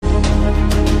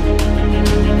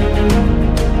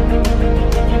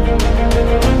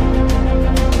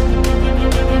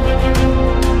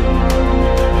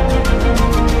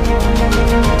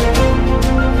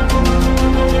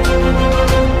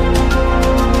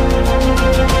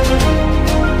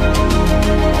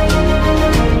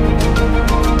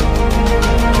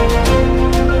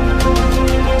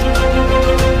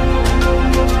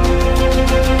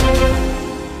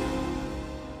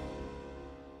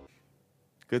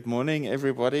Good morning,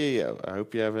 everybody. I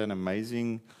hope you have an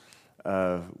amazing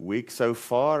week so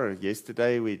far.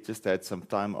 Yesterday, we just had some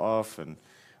time off and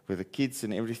with the kids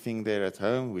and everything there at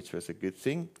home, which was a good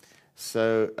thing.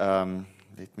 So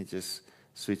let me just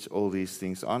switch all these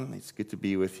things on. It's good to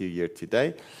be with you here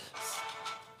today.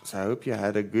 So I hope you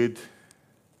had a good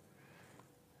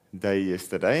day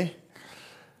yesterday.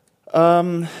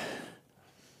 I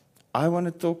want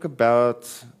to talk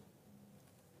about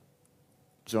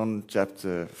John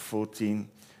chapter 14,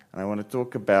 and I want to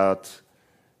talk about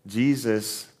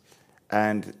Jesus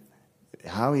and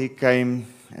how he came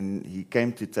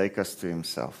to take us to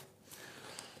himself.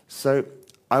 So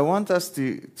I want us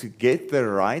to get the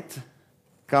right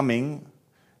coming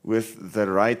with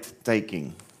the right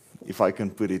taking, if I can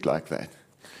put it like that.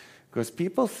 Because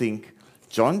people think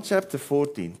John chapter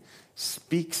 14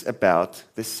 speaks about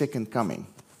the second coming.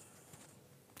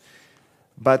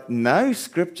 But no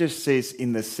scripture says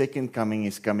in the second coming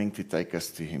he's coming to take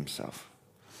us to himself.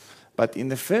 But in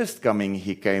the first coming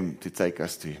he came to take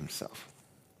us to himself.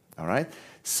 All right?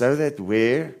 So that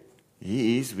where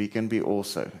he is, we can be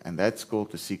also. And that's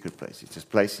called the secret place. It's a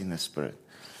place in the spirit.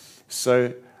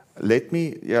 So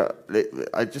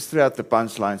I just threw out the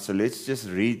punchline. So let's just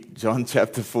read John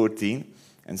chapter 14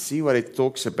 and see what it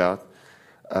talks about.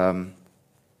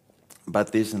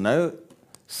 But there's no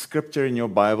scripture in your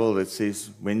Bible that says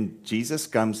when Jesus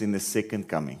comes in the second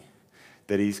coming,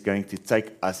 that he's going to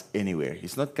take us anywhere.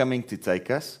 He's not coming to take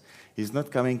us. He's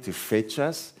not coming to fetch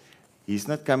us. He's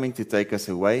not coming to take us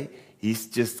away. He's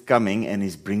just coming and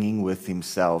he's bringing with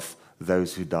himself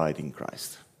those who died in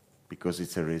Christ, because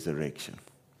it's a resurrection.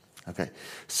 Okay,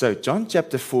 so John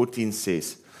chapter 14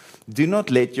 says, "Do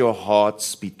not let your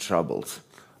hearts be troubled."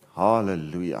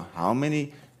 Hallelujah. How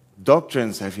many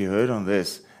doctrines have you heard on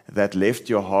this that left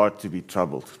your heart to be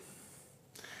troubled,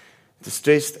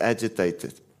 distressed,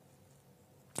 agitated?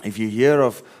 If you hear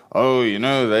of,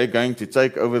 they're going to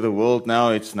take over the world now,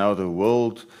 it's now the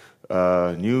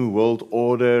new world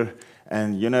order,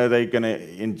 and they're going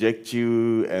to inject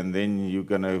you, and then they're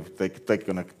going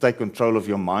to take control of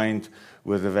your mind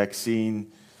with a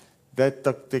vaccine. That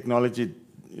technology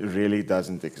really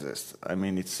doesn't exist. I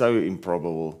mean, it's so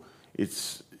improbable.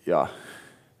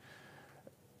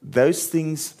 Those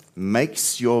things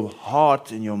makes your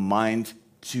heart and your mind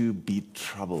to be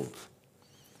troubled.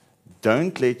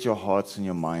 Don't let your hearts and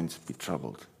your minds be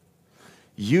troubled.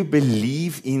 You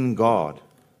believe in God.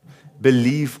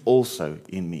 Believe also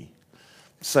in me.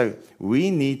 So we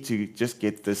need to just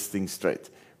get this thing straight.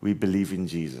 We believe in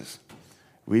Jesus.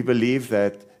 We believe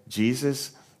that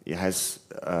Jesus has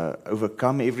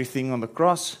overcome everything on the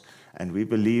cross, and we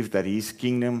believe that his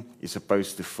kingdom is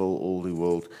supposed to fill all the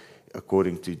world,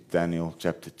 according to Daniel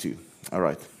chapter 2. All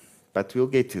right, but we'll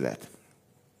get to that.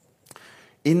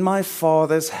 In my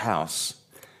Father's house,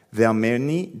 there are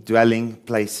many dwelling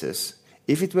places.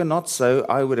 If it were not so,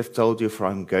 I would have told you, for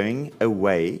I'm going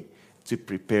away to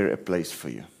prepare a place for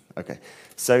you. Okay,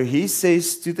 so he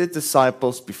says to the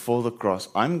disciples before the cross,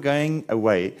 I'm going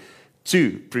away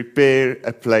to prepare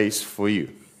a place for you.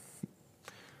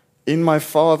 In my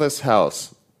Father's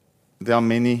house, there are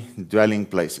many dwelling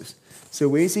places. So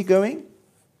where is he going?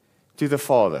 To the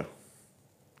Father.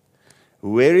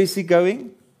 Where is he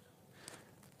going?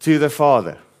 To the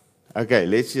Father. Okay,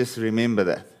 let's just remember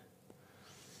that.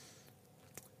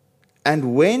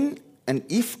 And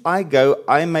if I go,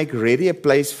 I make ready a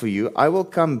place for you. I will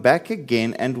come back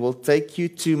again and will take you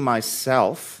to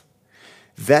myself,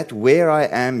 that where I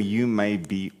am, you may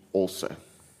be also.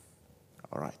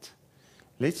 All right.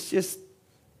 Let's just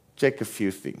check a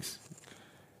few things.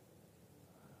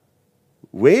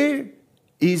 Where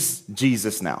is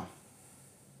Jesus now?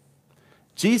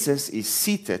 Jesus is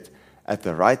seated at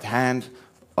the right hand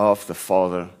of the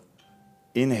Father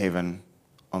in heaven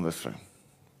on the throne.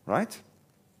 Right?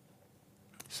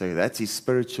 So that's his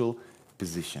spiritual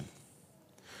position.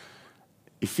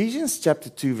 Ephesians chapter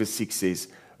 2 verse 6 says,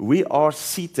 we are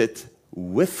seated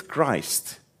with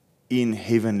Christ in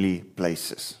heavenly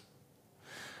places.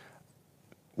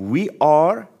 We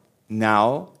are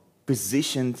now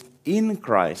positioned in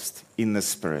Christ in the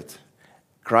Spirit.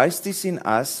 Christ is in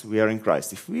us, we are in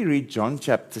Christ. If we read John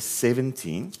chapter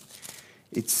 17,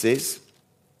 it says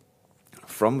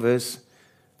from verse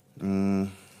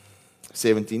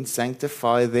 17,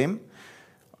 sanctify them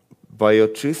by your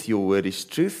truth, your word is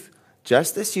truth.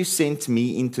 Just as you sent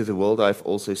me into the world, I have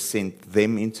also sent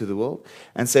them into the world.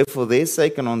 And so for their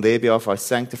sake and on their behalf I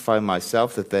sanctify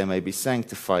myself, that they may be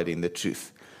sanctified in the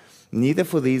truth. Neither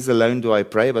for these alone do I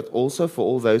pray, but also for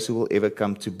all those who will ever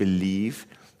come to believe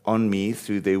on me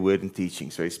through their word and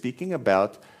teaching. So he's speaking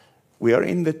about we are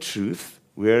in the truth,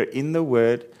 we are in the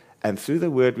word, And through the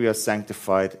word we are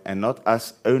sanctified, and not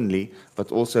us only,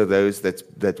 but also those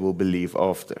that will believe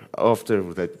after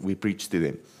that we preach to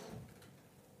them.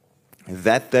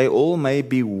 That they all may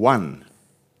be one.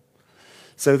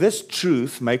 So this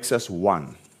truth makes us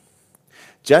one.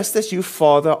 Just as you,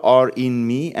 Father, are in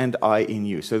me and I in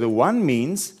you. So the one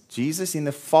means Jesus in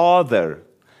the Father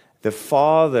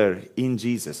in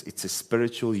Jesus. It's a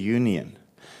spiritual union.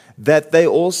 That they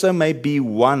also may be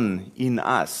one in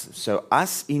us. So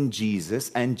us in Jesus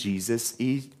and Jesus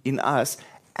is in us,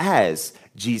 as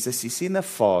Jesus is in the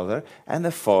Father and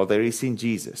the Father is in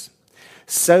Jesus.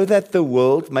 So that the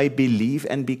world may believe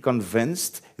and be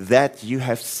convinced that you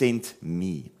have sent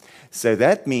me. So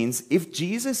that means if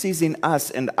Jesus is in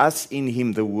us and us in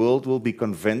him, the world will be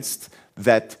convinced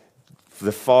that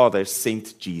the Father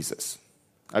sent Jesus.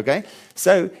 Okay?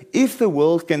 So if the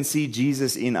world can see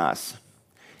Jesus in us,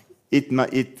 it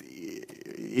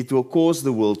will cause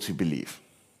the world to believe.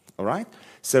 All right?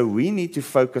 So we need to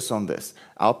focus on this.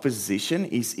 Our position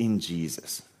is in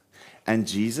Jesus. And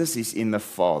Jesus is in the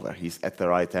Father. He's at the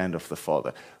right hand of the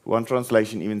Father. One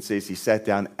translation even says he sat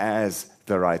down as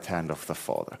the right hand of the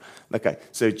Father. Okay,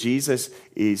 so Jesus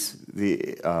is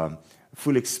the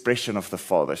full expression of the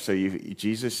Father. So if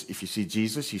you see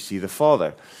Jesus, you see the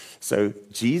Father. So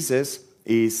Jesus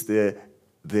is the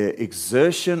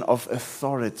exertion of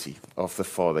authority of the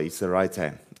Father. It's the right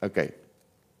hand. Okay.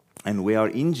 And we are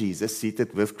in Jesus,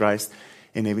 seated with Christ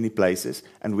in heavenly places,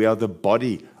 and we are the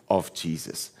body of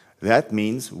Jesus. That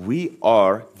means we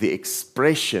are the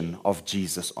expression of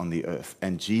Jesus on the earth,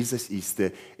 and Jesus is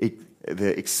the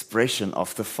expression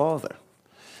of the Father.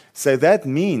 So that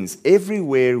means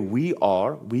everywhere we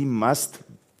are, we must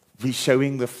be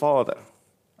showing the Father.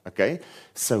 Okay?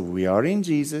 So we are in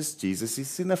Jesus, Jesus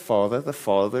is in the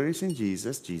Father is in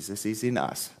Jesus, Jesus is in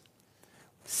us.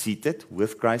 Seated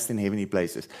with Christ in heavenly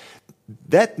places.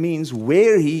 That means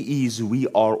where he is, we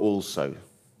are also.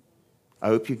 I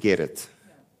hope you get it.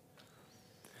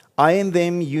 I in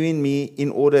them, you in me,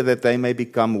 in order that they may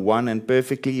become one and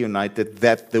perfectly united,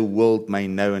 that the world may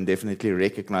know and definitely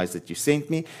recognize that you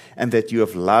sent me and that you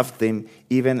have loved them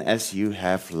even as you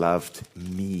have loved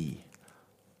me.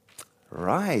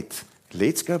 Right.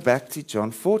 Let's go back to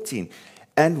John 14.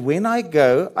 And when I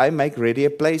go, I make ready a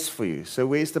place for you. So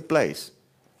where's the place?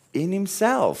 In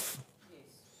himself.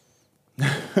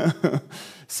 Yes.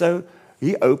 So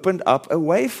he opened up a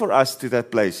way for us to that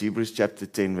place. Hebrews chapter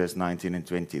 10, verse 19 and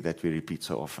 20, that we repeat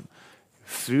so often.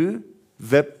 Through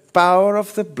the power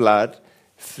of the blood,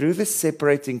 through the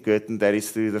separating curtain that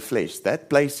is through the flesh. That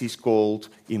place is called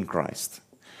in Christ.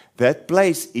 That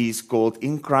place is called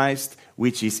in Christ,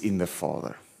 which is in the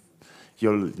Father.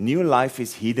 Your new life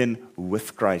is hidden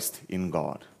with Christ in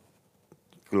God.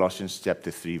 Colossians chapter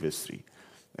 3, verse 3.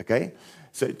 Okay?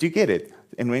 So do you get it?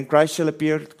 And when Christ shall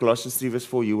appear, Colossians 3 verse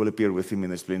 4, you will appear with him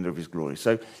in the splendor of his glory.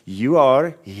 So you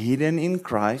are hidden in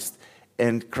Christ,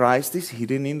 and Christ is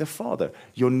hidden in the Father.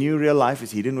 Your new real life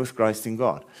is hidden with Christ in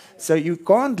God. So you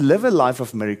can't live a life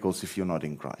of miracles if you're not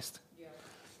in Christ.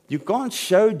 You can't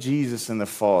show Jesus and the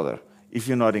Father if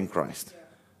you're not in Christ.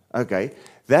 Okay?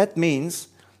 That means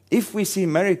if we see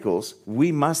miracles,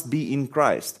 we must be in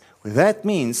Christ. That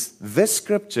means this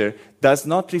scripture does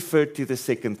not refer to the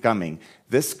second coming.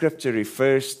 This scripture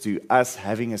refers to us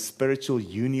having a spiritual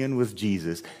union with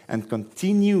Jesus and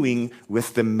continuing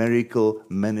with the miracle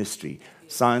ministry.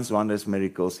 Signs, wonders,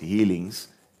 miracles, healings,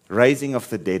 raising of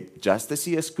the dead, just as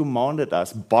he has commanded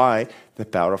us by the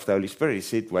power of the Holy Spirit. He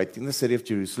said, wait in the city of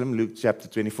Jerusalem, Luke chapter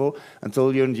 24,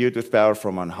 until you're endued with power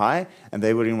from on high. And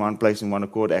they were in one place in one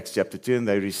accord, Acts chapter 2, and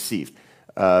they received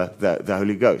the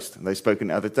Holy Ghost. And they spoke in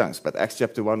other tongues. But Acts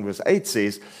chapter 1 verse 8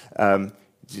 says,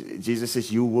 Jesus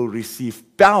says, you will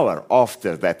receive power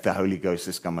after that the Holy Ghost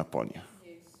has come upon you.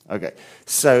 Yes. Okay,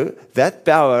 so that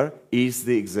power is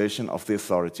the exertion of the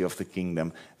authority of the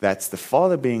kingdom. That's the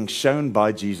Father being shown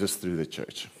by Jesus through the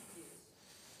church.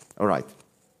 All right.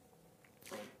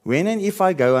 When and if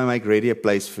I go, I make ready a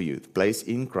place for you, the place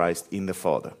in Christ, in the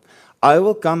Father. I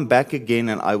will come back again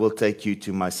and I will take you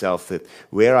to myself, that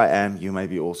where I am, you may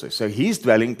be also. So his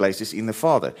dwelling place is in the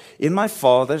Father. In my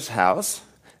Father's house,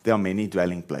 there are many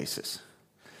dwelling places.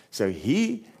 So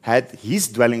he had his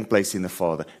dwelling place in the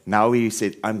Father. Now he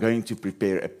said, I'm going to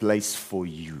prepare a place for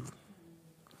you.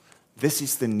 This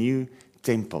is the new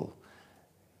temple.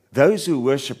 Those who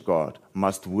worship God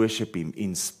must worship him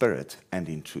in spirit and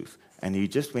in truth. And he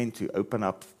just went to open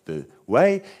up the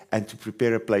way and to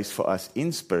prepare a place for us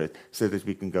in spirit so that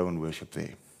we can go and worship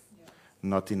there. Yeah.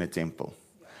 Not in a temple.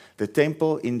 Yeah. The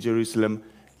temple in Jerusalem,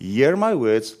 hear my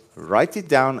words, write it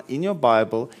down in your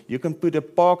Bible. You can put a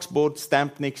Parks Board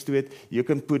stamp next to it. You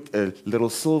can put a little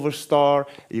silver star.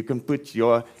 You can put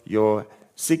your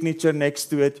signature next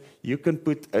to it. You can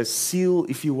put a seal,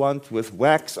 if you want, with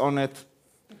wax on it.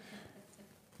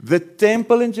 The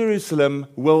temple in Jerusalem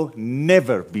will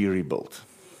never be rebuilt.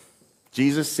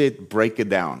 Jesus said, break it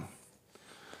down.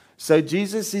 So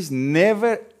Jesus is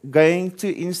never going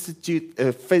to institute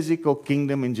a physical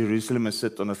kingdom in Jerusalem and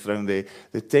sit on a throne there.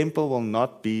 The temple will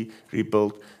not be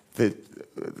rebuilt.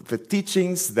 The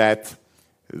teachings that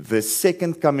the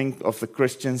second coming of the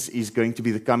Christians is going to be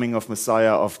the coming of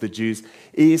Messiah of the Jews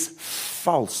is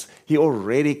false. He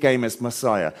already came as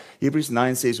Messiah. Hebrews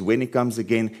 9 says, when he comes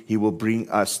again, he will bring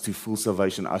us to full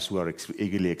salvation, us who are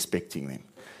eagerly expecting them.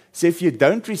 So if you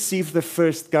don't receive the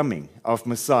first coming of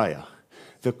Messiah,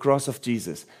 the cross of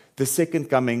Jesus, the second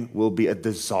coming will be a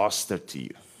disaster to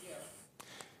you. Yeah.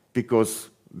 Because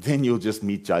then you'll just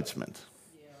meet judgment.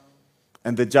 Yeah.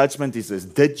 And the judgment is this: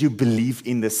 did you believe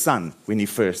in the Son when he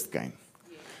first came?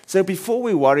 Yeah. So before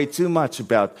we worry too much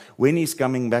about when he's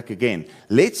coming back again,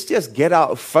 let's just get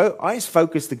our eyes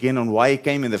focused again on why he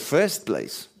came in the first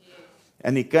place. Yeah.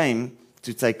 And he came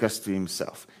to take us to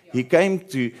himself. Yeah. He came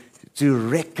to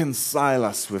reconcile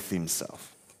us with himself.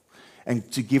 And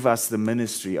to give us the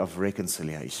ministry of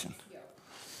reconciliation. Yeah.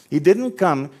 He didn't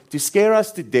come to scare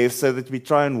us to death so that we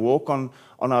try and walk on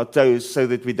our toes so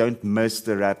that we don't miss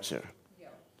the rapture. Yeah.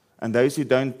 And those who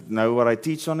don't know what I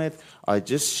teach on it, I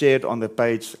just shared on the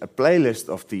page a playlist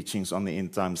of teachings on the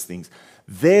end times things.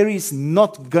 There is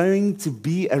not going to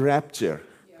be a rapture.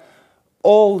 Yeah.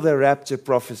 All the rapture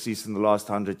prophecies in the last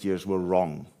 100 years were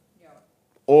wrong. Yeah.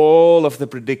 All of the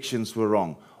predictions were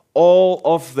wrong. All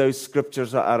of those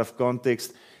scriptures are out of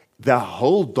context. The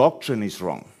whole doctrine is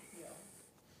wrong.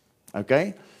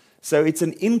 Okay? So it's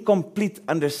an incomplete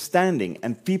understanding,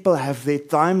 and people have their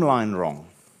timeline wrong.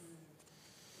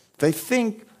 They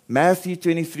think Matthew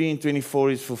 23 and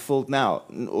 24 is fulfilled now,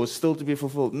 or still to be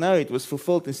fulfilled. No, it was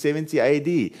fulfilled in 70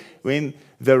 AD, when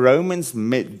the Romans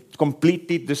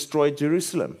completely destroyed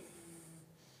Jerusalem.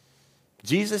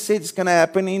 Jesus said it's going to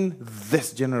happen in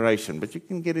this generation, but you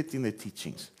can get it in the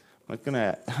teachings.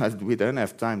 We don't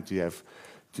have time to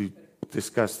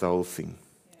discuss the whole thing.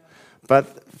 Yeah.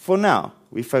 But for now,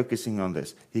 we're focusing on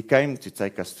this. He came to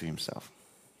take us to himself.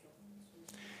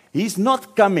 He's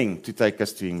not coming to take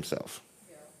us to himself.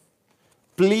 Yeah.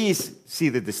 Please see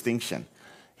the distinction.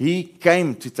 He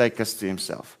came to take us to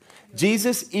himself.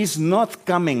 Jesus is not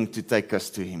coming to take us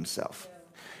to himself.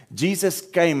 Yeah. Jesus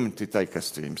came to take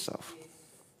us to himself. Yes.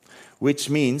 Which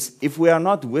means if we are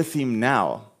not with him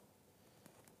now,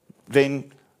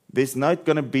 then there's not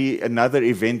going to be another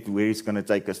event where he's going to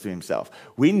take us to himself.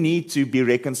 We need to be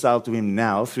reconciled to him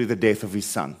now through the death of his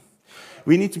Son.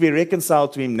 We need to be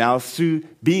reconciled to him now through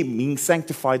being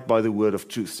sanctified by the word of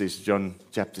truth, says John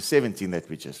chapter 17 that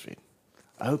we just read.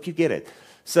 I hope you get it.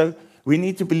 So we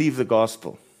need to believe the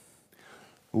gospel.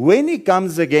 When he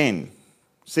comes again,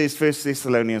 says 1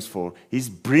 Thessalonians 4, he's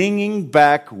bringing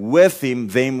back with him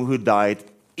them who died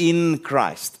in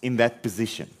Christ, in that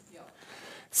position.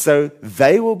 So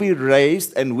they will be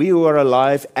raised, and we who are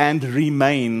alive and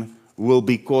remain will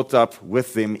be caught up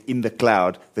with them in the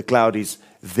cloud. The cloud is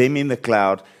them in the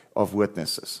cloud of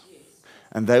witnesses. Yes.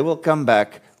 And they will come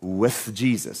back with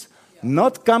Jesus. Yeah.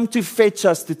 Not come to fetch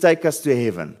us to take us to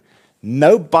heaven.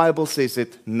 No Bible says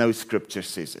it, no scripture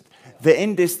says it. Yeah. The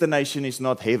end destination is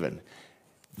not heaven.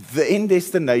 The end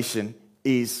destination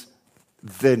is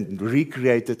the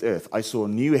recreated earth. I saw a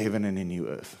new heaven and a new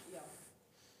earth.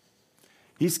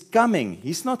 He's coming.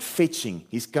 He's not fetching.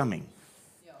 He's coming.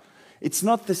 Yeah. It's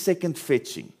not the second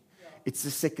fetching. Yeah. It's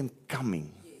the second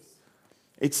coming. Yes.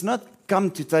 It's not come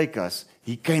to take us.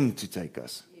 He came to take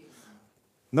us. Yes.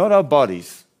 Not our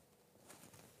bodies.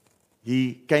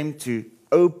 He came to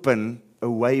open a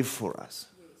way for us.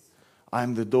 Yes. I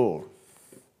am the door.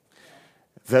 Yeah.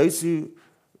 Those who,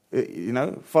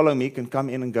 follow me can come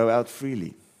in and go out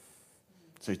freely.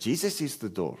 So Jesus is the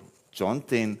door. John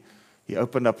 10. He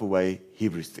opened up a way,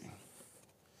 Hebrews 10.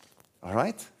 All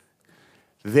right?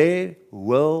 There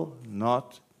will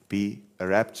not be a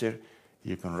rapture.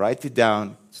 You can write it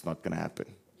down. It's not going to happen.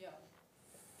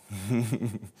 Yeah.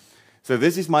 So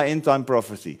this is my end time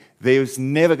prophecy. There's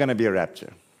never going to be a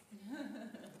rapture.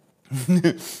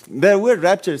 The word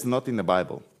rapture is not in the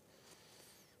Bible.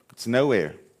 It's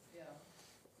nowhere. Yeah.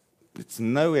 It's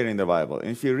nowhere in the Bible. And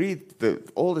if you read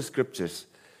all the scriptures,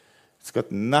 it's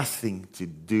got nothing to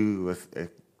do with a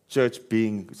church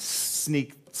being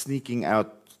sneaking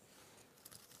out,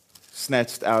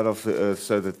 snatched out of the earth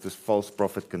so that this false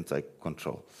prophet can take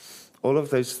control. All of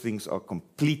those things are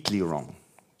completely wrong.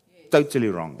 Yes. totally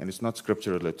wrong, and it's not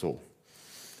scriptural at all.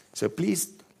 So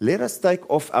please, let us take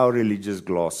off our religious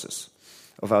glasses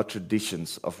of our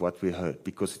traditions of what we heard,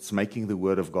 because it's making the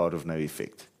word of God of no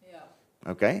effect. Yeah.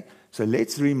 Okay? So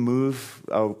let's remove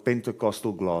our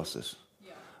Pentecostal glasses.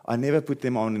 Yeah. I never put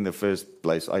them on in the first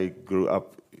place. I grew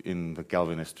up in the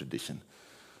Calvinist tradition.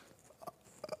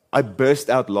 I burst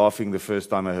out laughing the first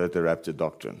time I heard the rapture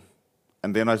doctrine.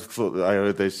 And then I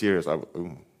heard they're serious.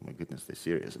 Oh my goodness, they're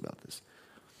serious about this.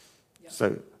 Yeah.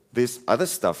 So there's other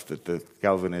stuff that the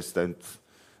Calvinists don't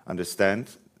understand,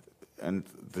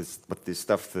 but there's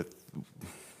stuff that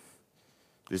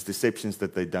there's deceptions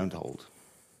that they don't hold.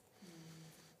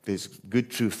 There's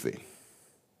good truth there.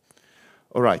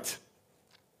 All right.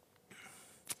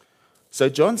 So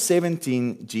John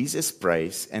 17, Jesus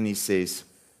prays, and he says,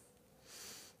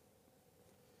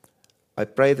 I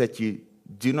pray that you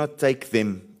do not take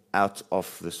them out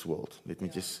of this world. Let me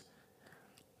just...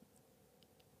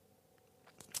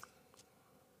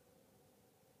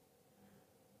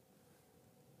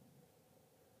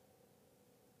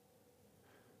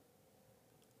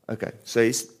 Okay, so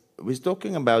he's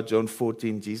talking about John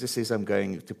 14. Jesus says, I'm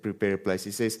going to prepare a place.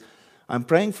 He says, I'm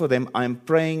praying for them. I'm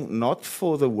praying not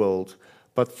for the world,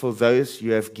 but for those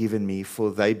you have given me, for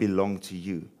they belong to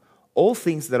you. All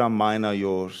things that are mine are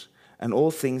yours, and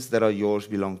all things that are yours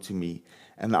belong to me.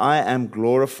 And I am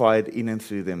glorified in and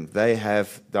through them. They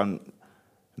have done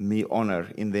me honor.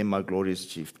 In them my glory is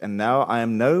achieved. And now I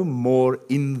am no more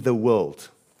in the world.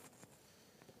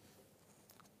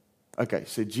 Okay,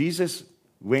 so Jesus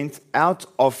went out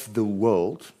of the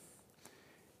world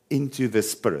into the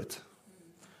Spirit.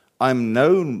 I'm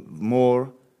no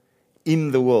more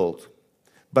in the world,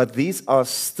 but these are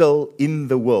still in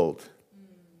the world.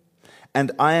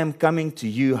 And I am coming to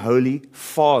you, Holy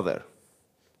Father.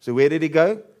 So where did he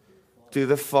go? To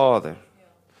the Father.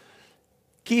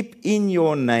 Keep in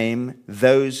your name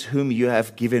those whom you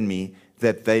have given me,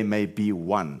 that they may be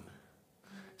one.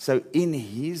 So in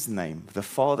his name, the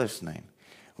Father's name,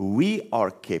 we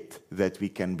are kept that we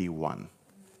can be one.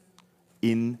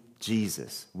 In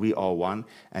Jesus, we are one,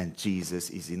 and Jesus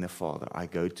is in the Father. I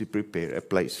go to prepare a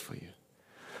place for you.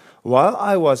 While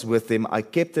I was with them, I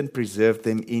kept and preserved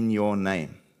them in your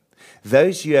name.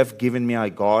 Those you have given me, I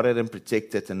guarded and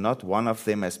protected, and not one of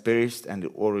them has perished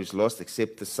or is lost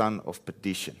except the son of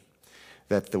perdition,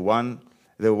 that the one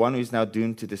who is now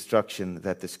doomed to destruction,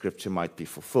 that the scripture might be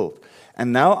fulfilled.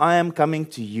 And now I am coming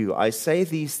to you. I say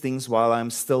these things while I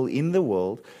am still in the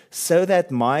world, so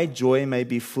that my joy may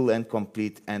be full and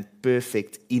complete and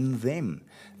perfect in them,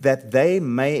 that they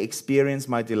may experience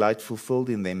my delight fulfilled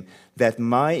in them, that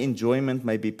my enjoyment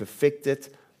may be perfected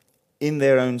in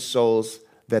their own souls,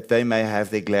 that they may have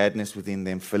their gladness within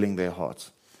them, filling their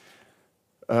hearts.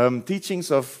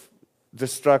 Teachings of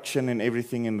destruction and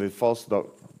everything in the false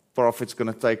prophet's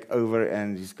going to take over,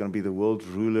 and he's going to be the world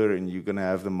ruler, and you're going to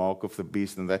have the mark of the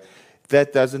beast, and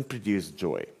that doesn't produce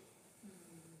joy.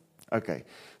 Okay,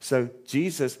 so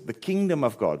Jesus, the kingdom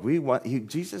of God,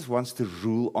 Jesus wants to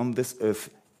rule on this earth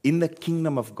in the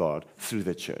kingdom of God through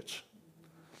the church.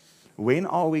 When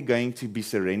are we going to be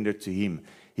surrendered to him?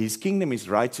 His kingdom is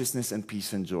righteousness and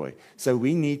peace and joy. So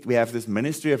we have this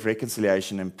ministry of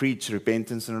reconciliation and preach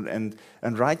repentance and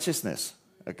righteousness.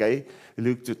 Okay,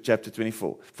 Luke chapter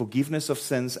 24. Forgiveness of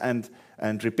sins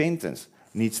and repentance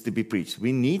needs to be preached.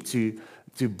 We need to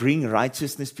bring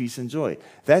righteousness, peace, and joy.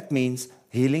 That means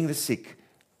healing the sick,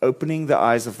 opening the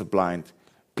eyes of the blind,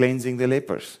 cleansing the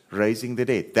lepers, raising the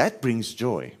dead. That brings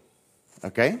joy.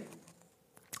 Okay?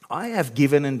 I have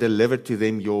given and delivered to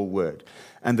them your word,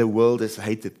 and the world has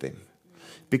hated them,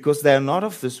 because they are not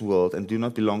of this world and do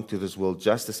not belong to this world,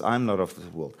 just as I am not of this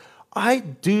world. I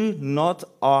do not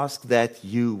ask that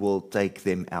you will take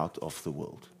them out of the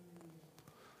world.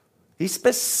 He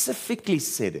specifically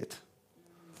said it.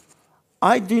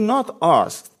 I do not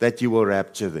ask that you will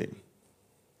rapture them,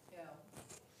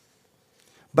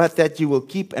 but that you will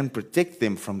keep and protect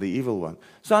them from the evil one.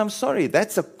 So I'm sorry,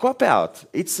 that's a cop-out.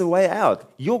 It's a way out.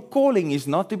 Your calling is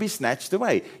not to be snatched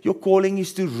away. Your calling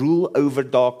is to rule over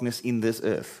darkness in this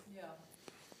earth. Yeah.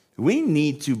 We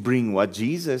need to bring what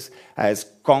Jesus has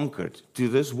conquered to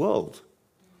this world.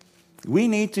 We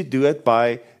need to do it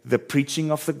by the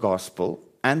preaching of the gospel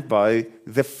and by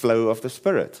the flow of the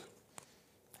Spirit.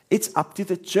 It's up to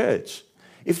the church.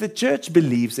 If the church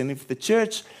believes, and if the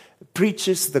church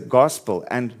preaches the gospel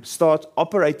and starts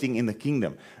operating in the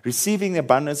kingdom, receiving the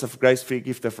abundance of grace, free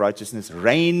gift of righteousness,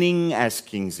 reigning as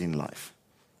kings in life.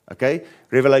 Okay?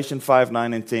 Revelation 5,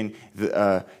 9, and 10.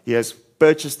 He has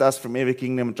purchased us from every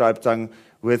kingdom, tribe, tongue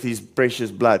with his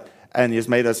precious blood, and he has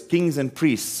made us kings and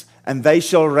priests, and they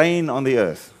shall reign on the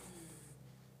earth.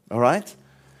 All right?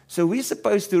 So we're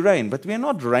supposed to reign, but we're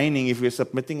not reigning if we're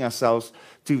submitting ourselves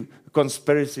to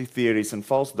conspiracy theories and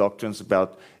false doctrines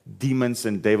about demons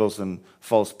and devils and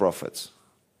false prophets.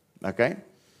 Okay?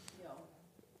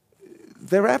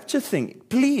 The rapture thing,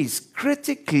 please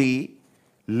critically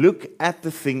look at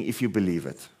the thing if you believe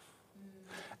it.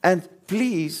 And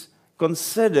please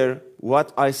consider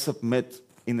what I submit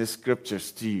in the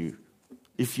scriptures to you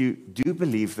if you do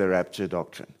believe the rapture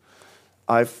doctrine.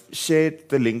 I've shared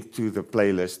the link to the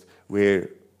playlist where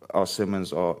our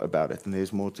sermons are about it, and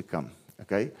there's more to come,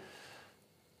 okay?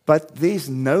 But there's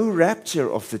no rapture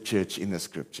of the church in the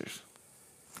scriptures.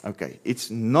 Okay,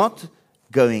 it's not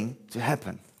going to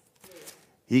happen.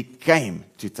 He came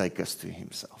to take us to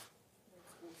himself.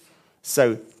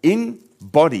 So in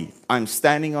body, I'm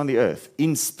standing on the earth.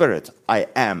 In spirit, I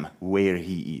am where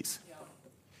he is.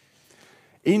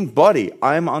 In body,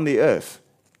 I am on the earth.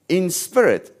 In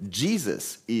spirit,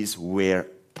 Jesus is where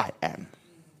I am.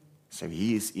 So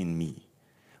he is in me,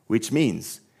 which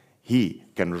means he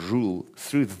can rule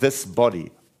through this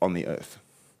body on the earth.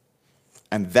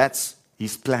 And that's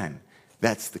his plan.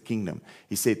 That's the kingdom.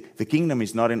 He said, the kingdom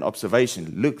is not in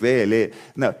observation. Look there.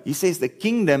 No, he says the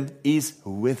kingdom is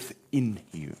within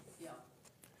you.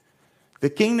 The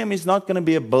kingdom is not going to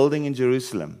be a building in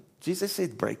Jerusalem. Jesus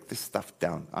said, break this stuff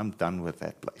down. I'm done with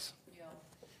that place.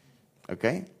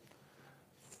 Okay?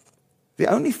 The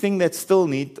only thing that still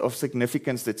of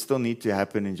significance that still need to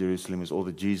happen in Jerusalem is all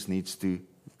the Jews needs to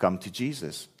come to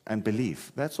Jesus and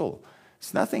believe. That's all.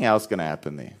 There's nothing else going to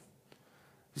happen there.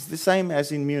 It's the same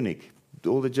as in Munich.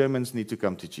 All the Germans need to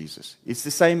come to Jesus. It's the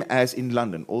same as in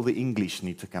London. All the English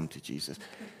need to come to Jesus.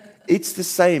 It's the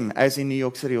same as in New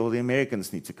York City. All the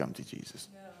Americans need to come to Jesus.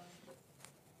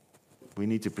 We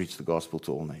need to preach the gospel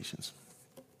to all nations.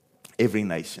 Every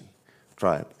nation,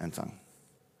 tribe, and tongue.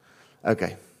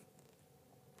 Okay.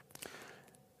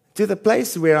 To the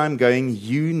place where I'm going,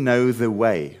 you know the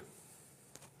way.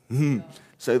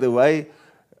 So the way,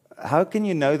 how can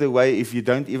you know the way if you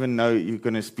don't even know you're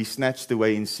going to be snatched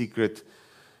away in secret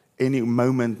any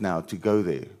moment now to go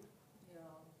there?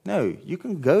 No, you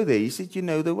can go there. He said you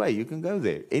know the way. You can go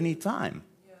there anytime.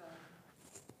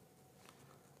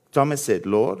 Thomas said,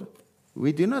 Lord,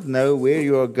 we do not know where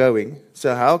you are going,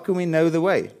 so how can we know the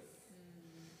way?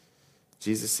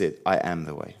 Jesus said, I am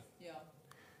the way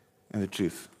and the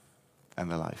truth and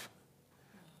the life.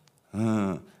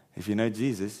 If you know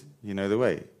Jesus, you know the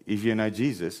way. If you know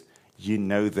Jesus, you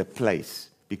know the place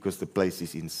because the place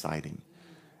is inside him.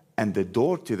 And the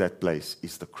door to that place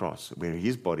is the cross where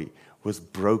his body was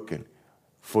broken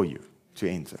for you to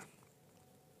enter.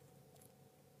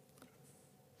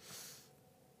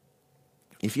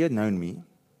 If you had known me,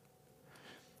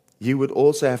 you would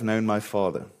also have known my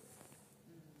Father.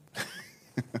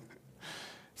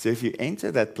 So if you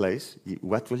enter that place,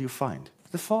 what will you find?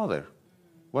 The Father.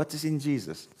 What is in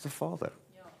Jesus? The Father.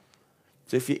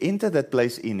 So if you enter that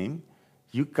place in him,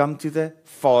 you come to the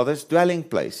Father's dwelling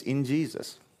place in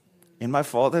Jesus. In my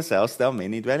Father's house there are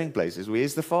many dwelling places. Where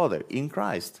is the Father? In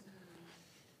Christ.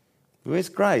 Where is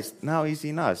Christ? Now he's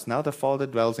in us. Now the Father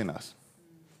dwells in us.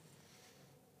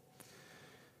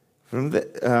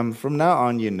 From now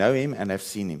on, you know him and have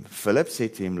seen him. Philip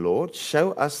said to him, Lord,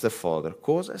 show us the Father.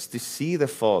 Cause us to see the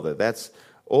Father. That's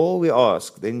all we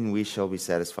ask. Then we shall be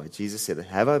satisfied. Jesus said,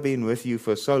 have I been with you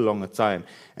for so long a time,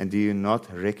 and do you not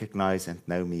recognize and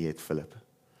know me yet, Philip?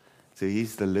 So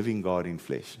he's the living God in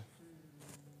flesh.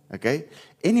 Okay?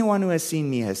 Anyone who has seen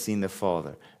me has seen the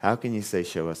Father. How can you say,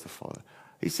 show us the Father?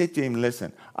 He said to him,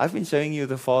 listen, I've been showing you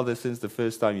the Father since the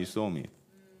first time you saw me.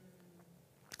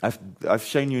 I've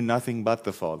shown you nothing but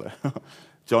the Father.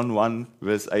 John 1,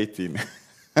 verse 18.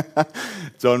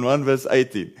 John 1, verse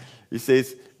 18. He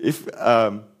says,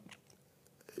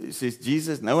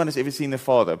 Jesus, no one has ever seen the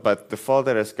Father, but the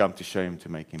Father has come to show him, to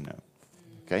make him known.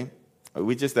 Okay?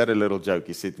 We just had a little joke.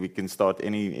 He said we can start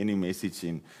any message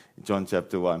in John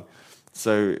chapter 1.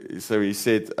 So he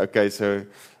said, okay, so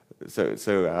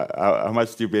how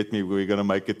much do you bet me we're going to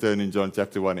make a turn in John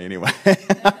chapter 1 anyway?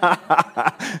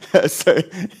 So,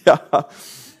 yeah.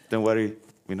 Don't worry,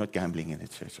 we're not gambling in the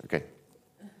church, okay?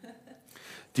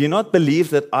 Do you not believe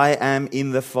that I am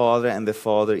in the Father and the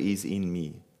Father is in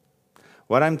me?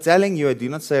 What I'm telling you, I do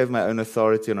not say of my own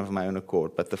authority and of my own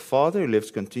accord, but the Father who lives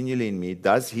continually in me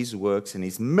does his works and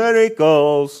his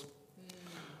miracles.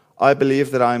 I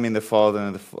believe that I'm in the Father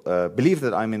and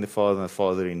the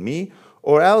Father in me.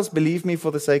 Or else believe me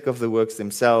for the sake of the works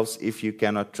themselves, if you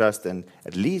cannot trust, and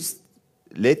at least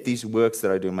let these works that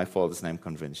I do in my Father's name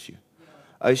convince you.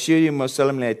 I assure you, most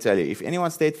solemnly I tell you, if anyone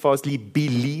steadfastly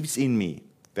believes in me,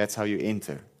 that's how you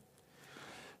enter.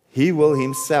 He will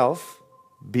himself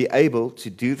be able to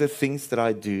do the things that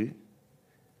I do,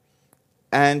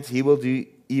 and he will do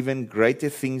even greater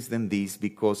things than these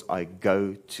because I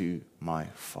go to my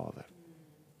Father.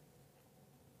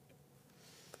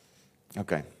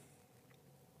 Okay.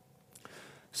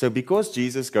 So because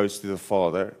Jesus goes to the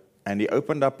Father, and he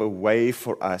opened up a way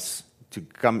for us to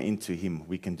come into him,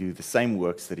 we can do the same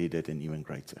works that he did and even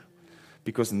greater.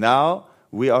 Because now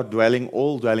we are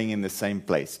all dwelling in the same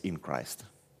place in Christ.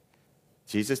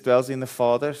 Jesus dwells in the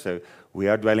Father, so we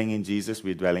are dwelling in Jesus,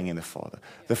 we're dwelling in the Father.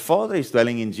 The Father is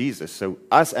dwelling in Jesus, so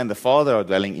us and the Father are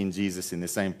dwelling in Jesus in the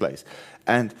same place.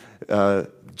 And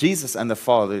Jesus and the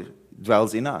Father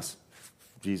dwells in us.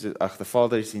 The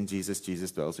Father is in Jesus,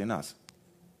 Jesus dwells in us.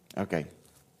 Okay.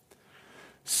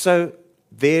 So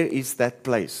there is that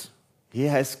place. He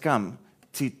has come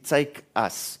to take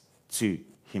us to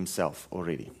himself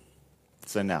already.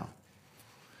 So now,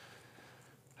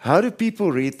 how do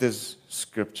people read this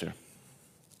scripture?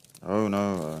 Oh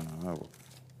no,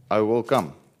 I will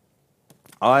come.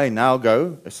 I now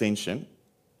go, ascension,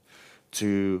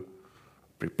 to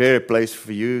prepare a place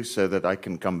for you so that I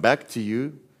can come back to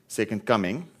you, second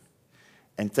coming,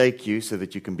 and take you so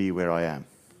that you can be where I am.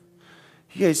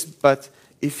 Yes, but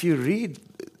if you read,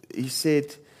 he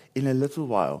said, in a little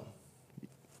while.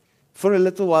 For a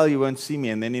little while you won't see me,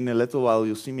 and then in a little while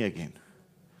you'll see me again.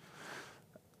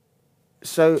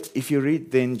 So if you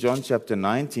read then John chapter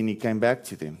 19, he came back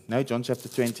to them. No, John chapter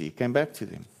 20, he came back to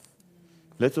them.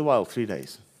 Little while, 3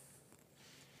 days.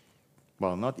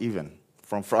 Well, not even.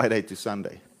 From Friday to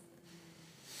Sunday.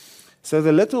 So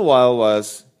the little while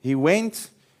was, he went,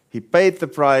 he paid the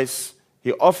price,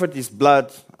 he offered his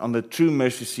blood on the true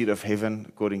mercy seat of heaven,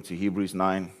 according to Hebrews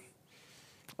 9.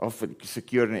 Offered,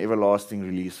 secured an everlasting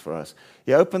release for us.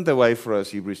 He opened the way for us,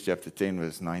 Hebrews chapter 10,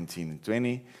 verse 19 and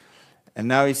 20. And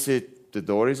now he said, the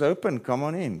door is open, come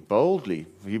on in, boldly.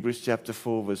 Hebrews chapter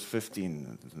 4, verse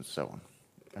 15, and so on.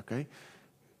 Okay?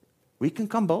 We can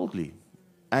come boldly.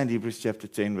 And Hebrews chapter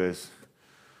 10, verse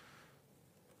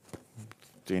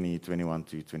 20, 21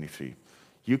 to 23.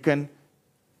 You can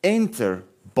enter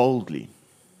boldly.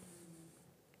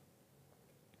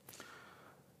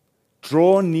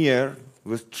 Draw near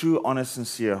with true, honest,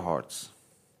 sincere hearts.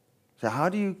 So how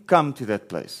do you come to that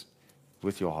place?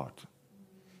 With your heart.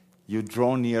 You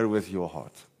draw near with your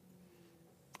heart.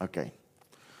 Okay.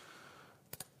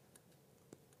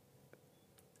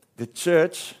 The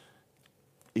church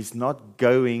is not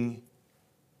going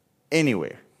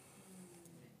anywhere.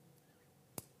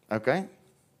 Okay?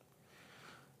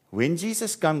 When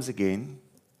Jesus comes again,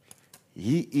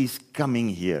 he is coming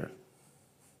here.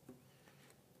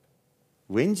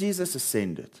 When Jesus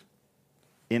ascended,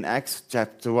 in Acts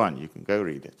chapter 1, you can go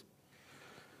read it,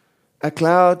 a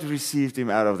cloud received him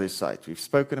out of their sight. We've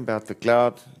spoken about the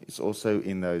cloud. It's also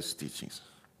in those teachings.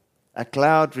 A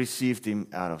cloud received him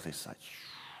out of their sight.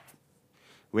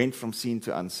 Went from seen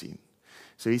to unseen.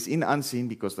 So he's in unseen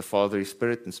because the Father is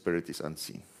spirit and spirit is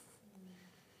unseen.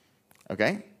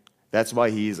 Okay? That's why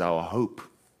he is our hope.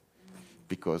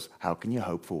 Because how can you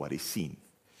hope for what is seen?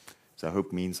 So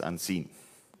hope means unseen.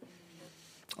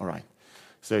 All right.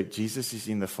 So Jesus is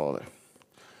in the Father.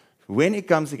 When he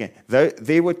comes again,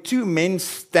 there were two men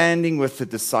standing with the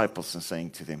disciples and saying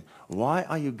to them, why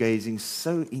are you gazing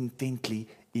so intently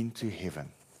into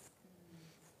heaven?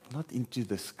 Not into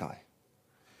the sky.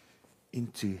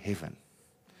 Into heaven.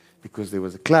 Because there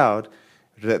was a cloud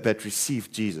that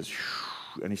received Jesus.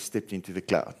 And he stepped into the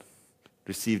cloud.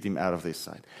 Received him out of their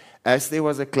sight. As there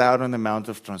was a cloud on the Mount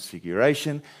of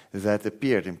Transfiguration that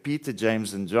appeared. And Peter,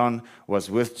 James, and John was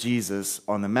with Jesus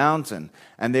on the mountain.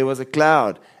 And there was a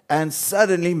cloud. And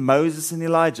suddenly Moses and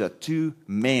Elijah, two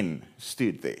men,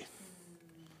 stood there.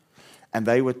 And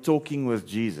they were talking with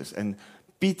Jesus. And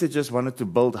Peter just wanted to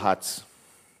build huts.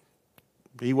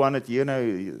 He wanted,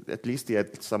 at least he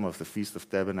had some of the Feast of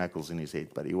Tabernacles in his head.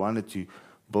 But he wanted to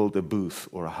build a booth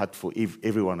or a hut for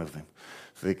every one of them.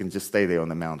 So they can just stay there on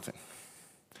the mountain.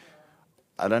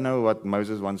 I don't know what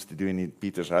Moses wants to do in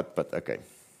Peter's hut, but okay.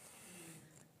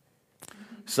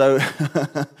 So,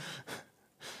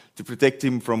 to protect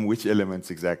him from which elements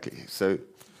exactly? So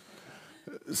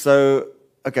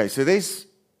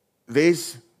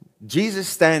there's Jesus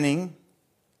standing,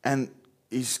 and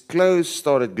his clothes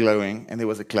started glowing, and there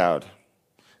was a cloud.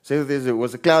 So there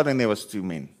was a cloud, and there was two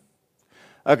men.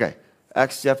 Okay,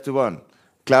 Acts chapter 1.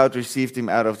 Cloud received him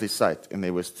out of their sight, and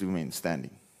there was two men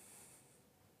standing.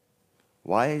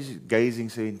 Why is he gazing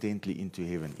so intently into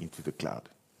heaven, into the cloud?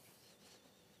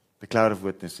 The cloud of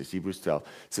witnesses, Hebrews 12.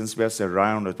 Since we are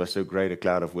surrounded by so great a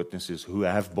cloud of witnesses who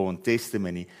have borne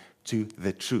testimony to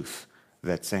the truth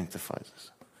that sanctifies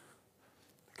us.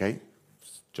 Okay?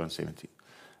 John 17.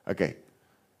 Okay.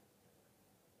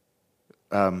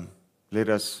 let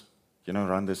us,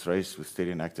 run this race with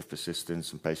steady and active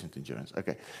persistence and patient endurance.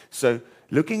 Okay, so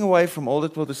looking away from all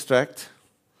that will distract.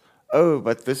 Oh,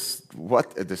 but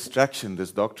what a distraction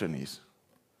this doctrine is.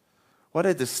 What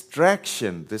a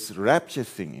distraction this rapture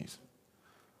thing is.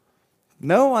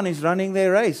 No one is running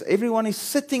their race. Everyone is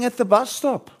sitting at the bus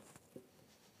stop.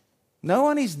 No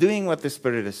one is doing what the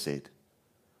Spirit has said.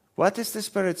 What has the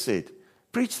Spirit said?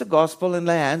 Preach the gospel and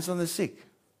lay hands on the sick.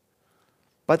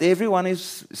 But everyone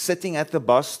is sitting at the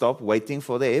bus stop waiting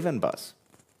for the heaven bus.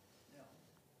 Yeah.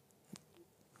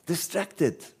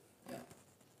 Distracted. Yeah.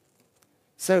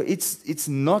 So it's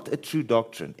not a true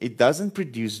doctrine. It doesn't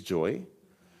produce joy.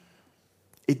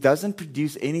 It doesn't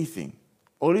produce anything.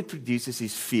 All it produces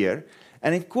is fear.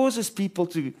 And it causes people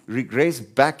to regress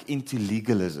back into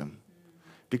legalism.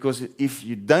 Because if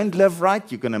you don't live right,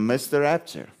 you're going to miss the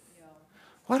rapture. Yeah.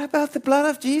 What about the blood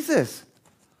of Jesus?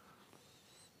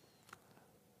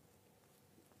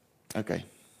 Okay.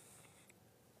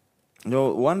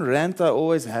 One rant I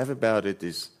always have about it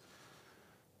is,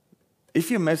 if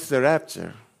you miss the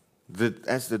rapture,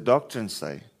 as the doctrines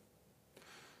say,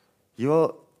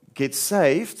 you'll get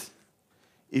saved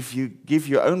if you give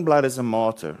your own blood as a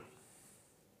martyr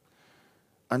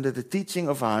under the teaching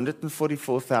of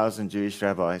 144,000 Jewish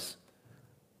rabbis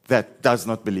that does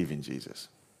not believe in Jesus.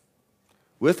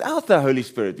 Without the Holy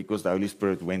Spirit, because the Holy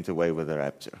Spirit went away with the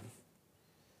rapture.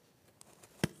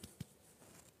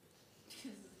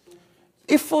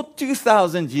 If for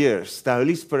 2,000 years the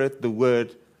Holy Spirit, the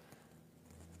Word,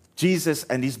 Jesus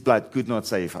and His blood could not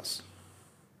save us,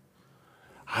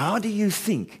 how do you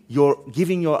think you're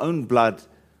giving your own blood,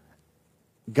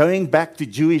 going back to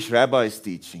Jewish rabbis'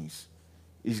 teachings,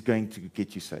 is going to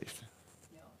get you saved?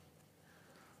 Yeah.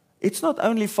 It's not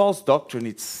only false doctrine,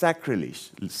 it's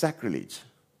sacrilege.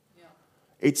 Yeah.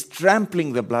 It's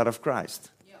trampling the blood of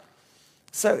Christ. Yeah.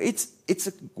 So it's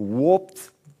a warped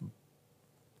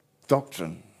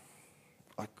doctrine.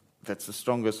 That's the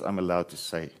strongest I'm allowed to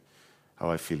say how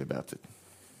I feel about it.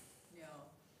 Yeah.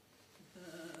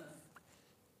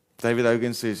 David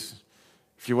Hogan says,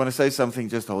 if you want to say something,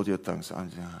 just hold your tongue. So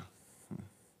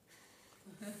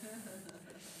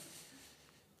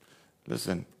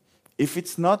listen, if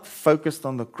it's not focused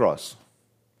on the cross,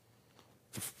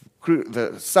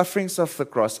 the sufferings of the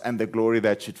cross and the glory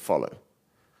that should follow,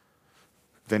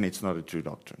 then it's not a true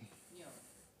doctrine. Yeah.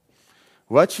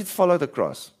 What should follow the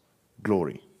cross?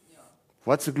 Glory. Yeah.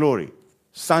 What's the glory?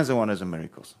 Signs and wonders and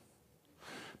miracles.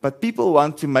 But people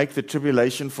want to make the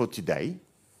tribulation for today,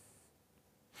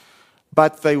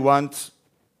 but they want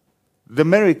the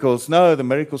miracles. No, the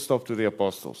miracles stopped with the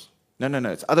apostles. No,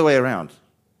 it's the other way around.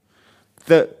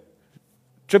 The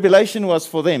tribulation was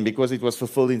for them because it was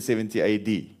fulfilled in 70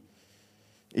 AD.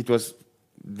 It was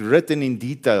written in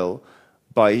detail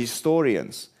by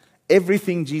historians.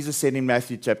 Everything Jesus said in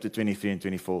Matthew chapter 23 and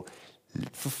 24,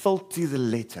 fulfilled to the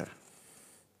letter.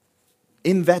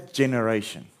 In that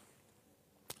generation.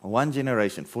 One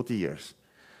generation, 40 years.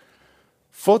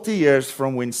 40 years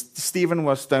from when Stephen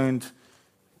was stoned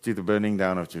to the burning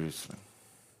down of Jerusalem.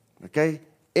 Okay?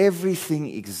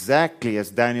 Everything exactly as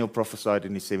Daniel prophesied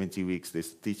in his 70 weeks.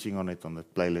 There's teaching on it on the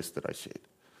playlist that I shared.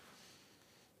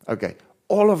 Okay,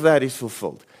 all of that is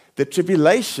fulfilled. The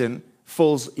tribulation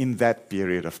falls in that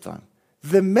period of time.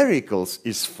 The miracles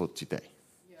is for today.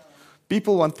 Yeah.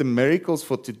 People want the miracles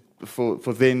for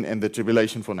then and the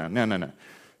tribulation for now. No.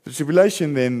 The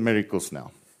tribulation then, miracles now.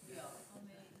 Yeah.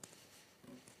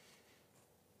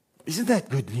 Isn't that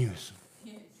good news?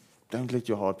 Yes. Don't let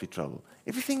your heart be troubled.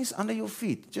 Everything is under your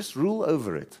feet. Just rule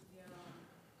over it. Yeah.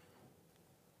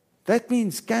 That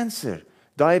means cancer,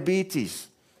 diabetes.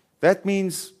 That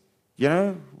means,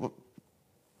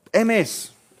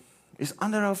 MS is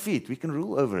under our feet. We can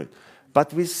rule over it.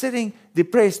 But we're sitting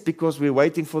depressed because we're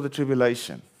waiting for the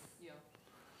tribulation. Yeah.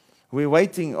 We're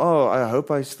waiting, I hope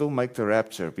I still make the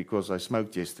rapture because I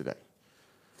smoked yesterday.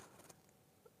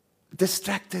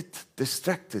 Distracted.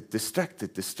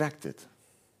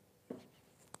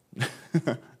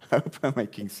 I hope I'm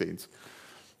making sense.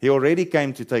 He already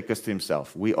came to take us to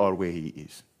Himself. We are where He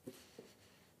is.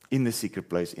 In the secret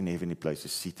place, in heavenly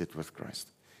places, seated with Christ.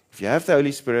 If you have the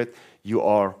Holy Spirit, you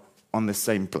are on the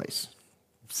same place,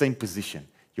 same position.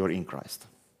 You're in Christ.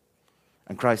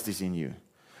 And Christ is in you.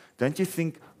 Don't you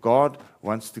think God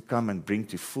wants to come and bring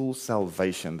to full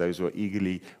salvation those who are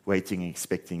eagerly waiting and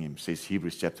expecting Him, says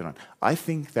Hebrews chapter 9. I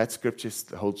think that scripture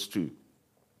holds true.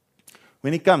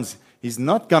 When He comes, He's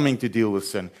not coming to deal with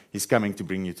sin. He's coming to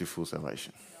bring you to full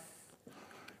salvation.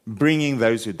 Bringing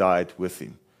those who died with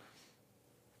Him.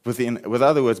 With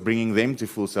other words, bringing them to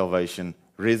full salvation,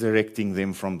 resurrecting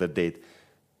them from the dead,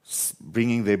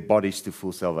 bringing their bodies to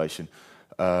full salvation.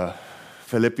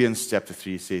 Philippians chapter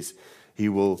 3 says, He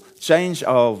will change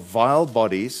our vile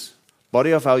bodies,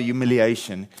 body of our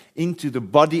humiliation, into the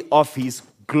body of His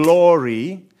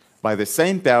glory by the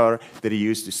same power that He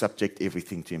used to subject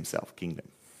everything to Himself, kingdom.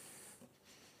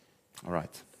 All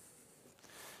right.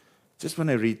 Just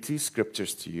want to read 2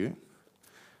 scriptures to you.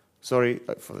 Sorry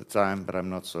for the time, but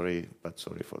I'm not sorry, but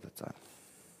sorry for the time.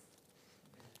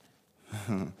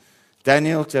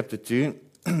 Daniel chapter 2.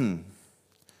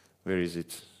 Where is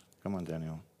it? Come on,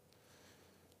 Daniel.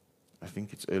 I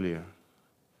think it's earlier.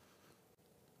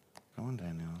 Come on,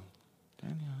 Daniel.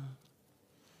 Daniel.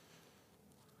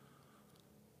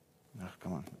 Oh,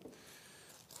 come on.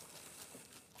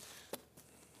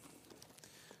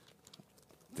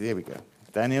 There we go.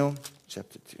 Daniel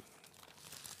chapter 2.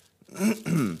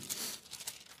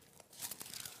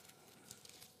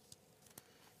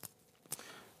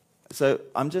 So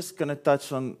I'm just going to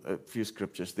touch on a few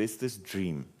scriptures. There's this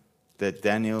dream that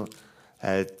Daniel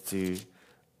had to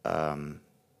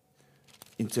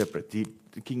interpret, the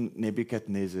King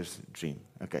Nebuchadnezzar's dream.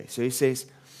 Okay, so he says,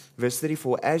 verse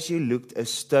 34, as you looked, a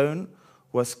stone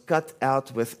was cut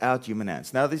out without human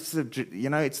hands. Now, this is,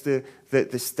 it's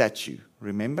the statue,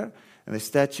 remember? And the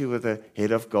statue with the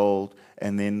head of gold,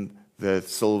 and then the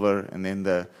silver, and then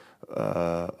the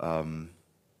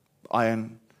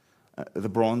iron, the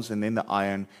bronze, and then the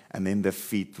iron, and then the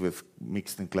feet with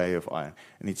mixed in clay of iron.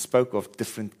 And it spoke of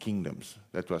different kingdoms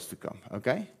that was to come,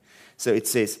 okay? So it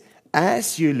says,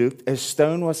 as you looked, a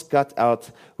stone was cut out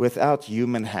without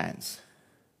human hands.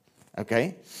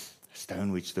 Okay?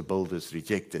 Stone which the builders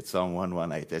rejected, Psalm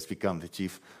 118, has become the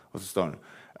chief of the stone.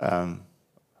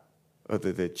 Or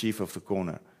the chief of the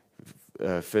corner.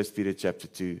 1 Peter chapter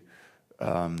 2.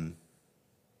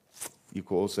 You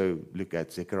can also look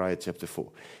at Zechariah chapter 4.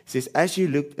 It says, as you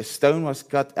looked, a stone was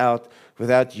cut out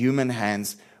without human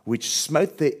hands, which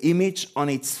smote the image on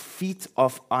its feet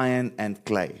of iron and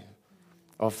clay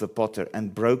of the potter,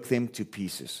 and broke them to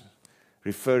pieces,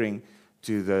 referring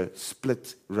to the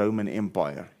split Roman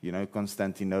Empire. You know,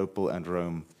 Constantinople and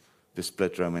Rome, the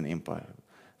split Roman Empire.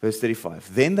 Verse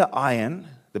 35, then the iron,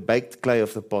 the baked clay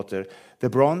of the potter,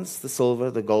 the bronze, the silver,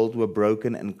 the gold were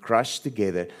broken and crushed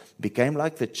together, became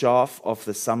like the chaff of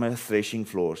the summer threshing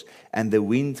floors, and the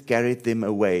wind carried them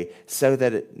away, so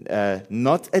that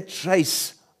not a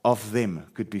trace of them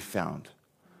could be found.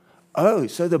 Oh,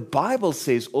 so the Bible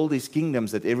says all these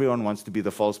kingdoms that everyone wants to be the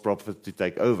false prophet to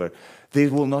take over, there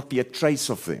will not be a trace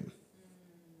of them.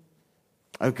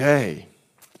 Okay.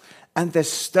 And the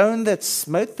stone that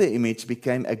smote the image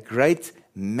became a great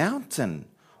mountain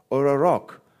or a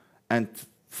rock and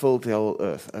filled the whole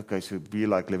earth. Okay, so be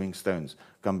like living stones,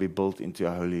 can be built into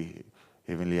a holy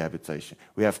heavenly habitation.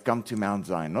 We have come to Mount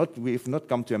Zion. We have not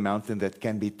come to a mountain that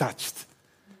can be touched.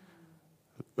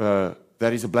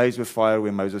 That is ablaze with fire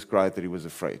where Moses cried that he was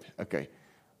afraid. Okay,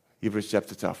 Hebrews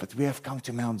chapter 12. But we have come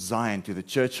to Mount Zion, to the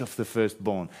church of the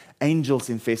firstborn, angels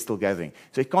in festal gathering.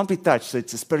 So it can't be touched, so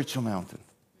it's a spiritual mountain.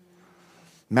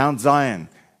 Mount Zion,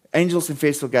 angels in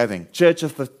festal gathering, church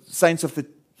of the saints of the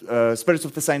spirits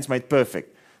of the saints made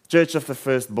perfect, church of the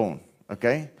firstborn.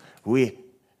 Okay, we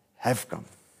have come.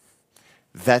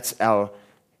 That's our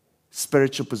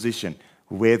spiritual position,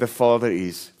 where the Father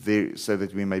is, there, so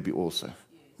that we may be also.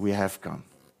 We have come.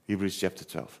 Hebrews chapter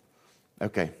 12.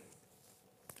 Okay.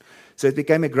 So it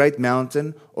became a great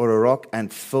mountain or a rock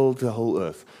and filled the whole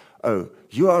earth. Oh,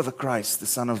 you are the Christ, the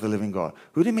Son of the living God.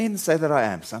 Who do men say that I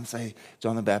am? Some say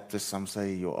John the Baptist. Some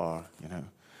say you are,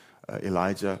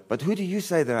 Elijah. But who do you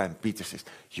say that I am? Peter says,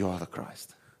 you are the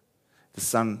Christ, the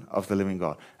Son of the living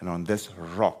God. And on this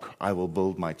rock I will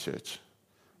build my church.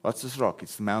 What's this rock?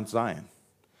 It's Mount Zion.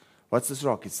 What's this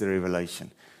rock? It's the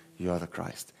revelation. You are the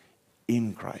Christ.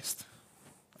 In Christ.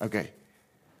 Okay.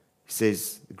 He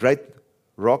says, great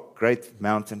rock, great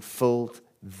mountain filled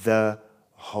the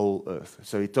whole earth.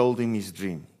 So he told him his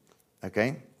dream.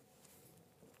 Okay.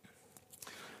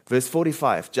 Verse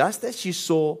 45. Just as you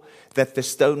saw that the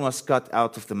stone was cut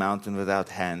out of the mountain without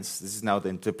hands. This is now the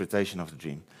interpretation of the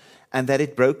dream. And that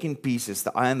it broke in pieces,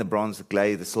 the iron, the bronze, the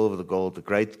clay, the silver, the gold, the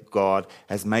great God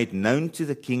has made known to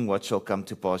the king what shall come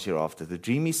to pass hereafter. The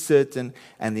dream is certain,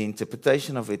 and the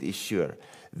interpretation of it is sure.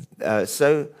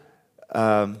 So,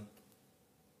 the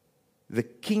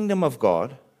kingdom of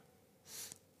God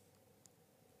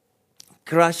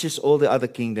crushes all the other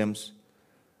kingdoms,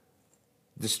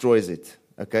 destroys it.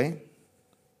 Okay?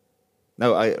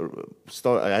 No, I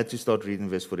had to start reading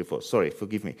verse 44. Sorry,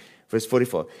 forgive me. Verse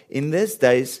 44. In these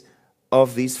days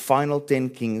of these final 10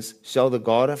 kings shall the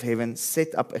God of heaven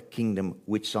set up a kingdom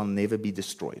which shall never be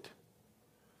destroyed.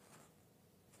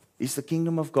 Is the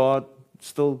kingdom of God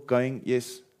still going?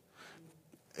 Yes.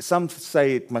 Some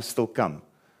say it must still come.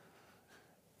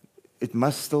 It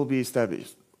must still be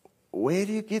established. Where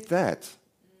do you get that?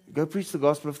 Go preach the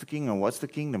gospel of the kingdom. What's the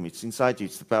kingdom? It's inside you.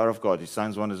 It's the power of God. It's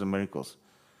signs, wonders, and miracles.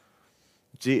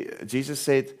 Jesus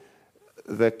said,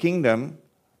 the kingdom,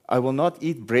 I will not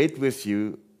eat bread with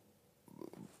you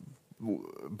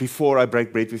before I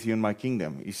break bread with you in my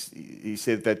kingdom. He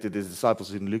said that to his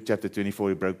disciples in Luke chapter 24,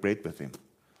 he broke bread with him.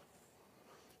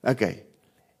 Okay.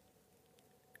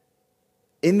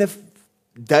 In the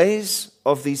days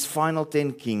of these final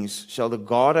 10 kings shall the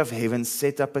God of heaven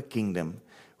set up a kingdom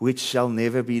which shall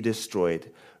never be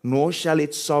destroyed, nor shall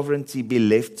its sovereignty be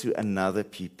left to another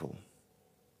people.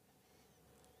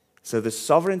 So the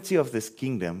sovereignty of this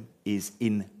kingdom is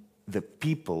in the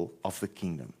people of the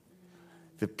kingdom.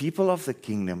 The people of the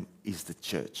kingdom is the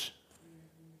church.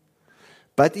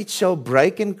 But it shall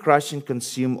break and crush and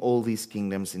consume all these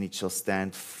kingdoms, and it shall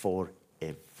stand forever.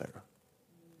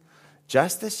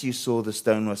 Just as you saw the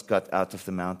stone was cut out of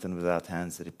the mountain without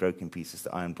hands, that it broke in pieces,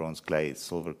 the iron, bronze, clay,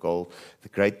 silver, gold, the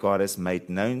great God has made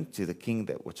known to the king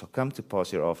that what shall come to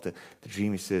pass hereafter. The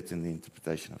dream is certain, the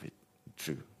interpretation of it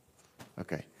true.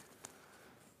 Okay.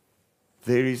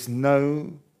 There is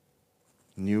no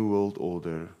new world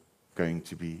order going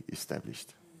to be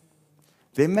established.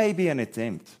 There may be an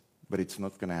attempt, but it's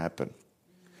not going to happen.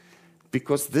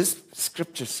 Because this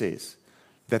scripture says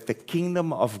that the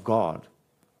kingdom of God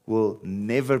will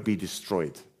never be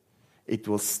destroyed. It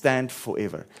will stand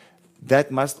forever.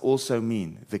 That must also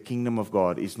mean the kingdom of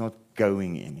God is not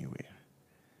going anywhere.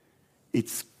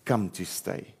 It's come to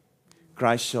stay.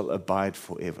 Christ shall abide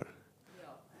forever.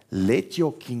 Let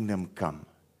your kingdom come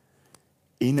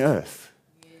in earth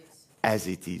as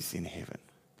it is in heaven.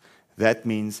 That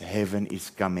means heaven is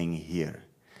coming here.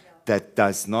 That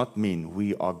does not mean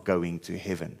we are going to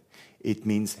heaven. It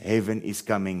means heaven is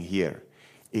coming here.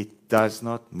 It does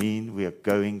not mean we are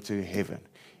going to heaven.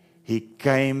 He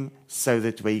came so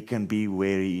that we can be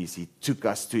where He is. He took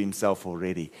us to Himself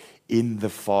already in the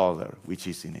Father, which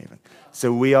is in heaven.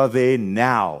 So we are there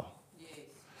now,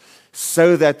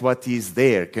 so that what is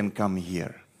there can come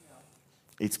here.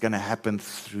 It's going to happen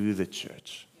through the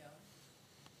church.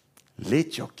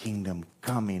 Let your kingdom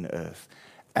come in earth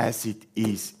as it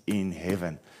is in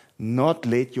heaven. Not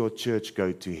let your church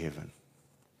go to heaven.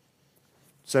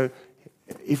 So,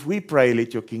 if we pray,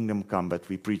 let your kingdom come, but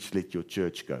we preach, let your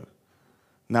church go.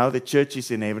 Now the church is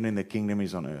in heaven and the kingdom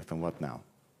is on earth. And what now?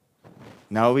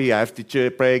 Now we have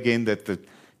to pray again that the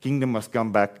kingdom must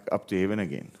come back up to heaven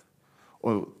again.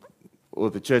 Or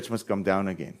the church must come down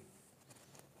again.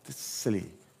 That's silly.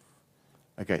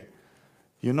 Okay.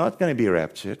 You're not going to be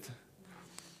raptured.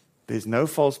 There's no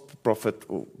false prophet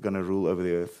going to rule over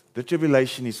the earth. The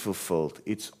tribulation is fulfilled.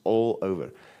 It's all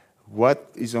over.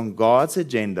 What is on God's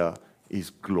agenda is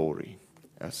glory.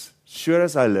 As sure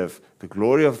as I live, the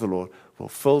glory of the Lord will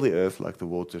fill the earth like the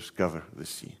waters cover the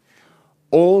sea.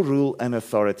 All rule and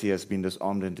authority has been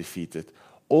disarmed and defeated.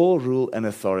 All rule and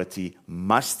authority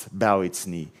must bow its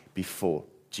knee before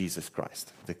Jesus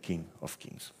Christ, the King of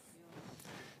Kings.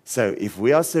 So if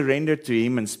we are surrendered to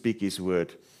Him and speak His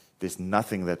word, there's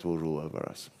nothing that will rule over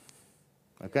us.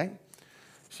 Okay?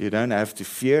 So you don't have to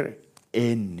fear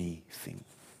anything.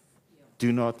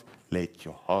 Do not let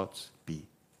your hearts be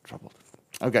troubled.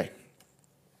 Okay.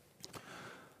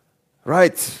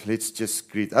 Right, let's just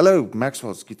greet. Hello,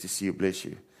 Maxwell, it's good to see you. Bless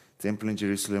you. Temple in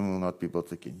Jerusalem will not be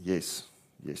built again. Yes.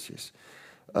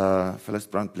 Phyllis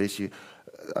Brandt, bless you.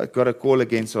 I got a call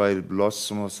again, so I lost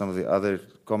some of the other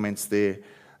comments there.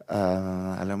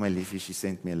 Hello, my Leafy. She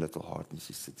sent me a little heart, and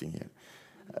she's sitting here.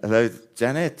 Hello,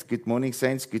 Janet. Good morning,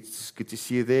 saints. Good to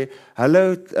see you there.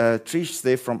 Hello, Trish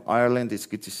there from Ireland. It's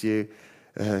good to see you.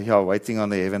 Waiting on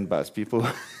the heaven bus. People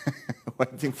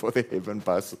waiting for the heaven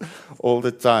bus all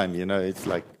the time. You know, it's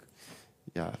like,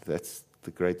 that's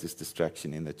the greatest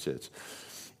distraction in the church.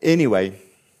 Anyway,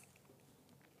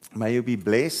 may you be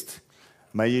blessed.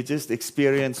 May you just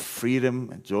experience freedom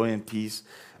and joy and peace.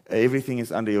 Everything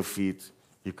is under your feet.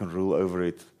 You can rule over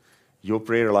it. Your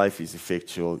prayer life is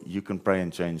effectual. You can pray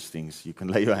and change things. You can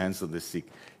lay your hands on the sick.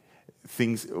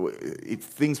 Things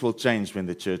will change when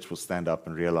the church will stand up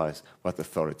and realize what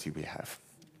authority we have.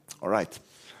 All right.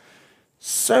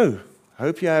 So,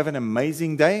 hope you have an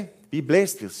amazing day. Be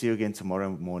blessed. We'll see you again tomorrow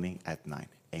morning at 9.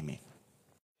 Amen.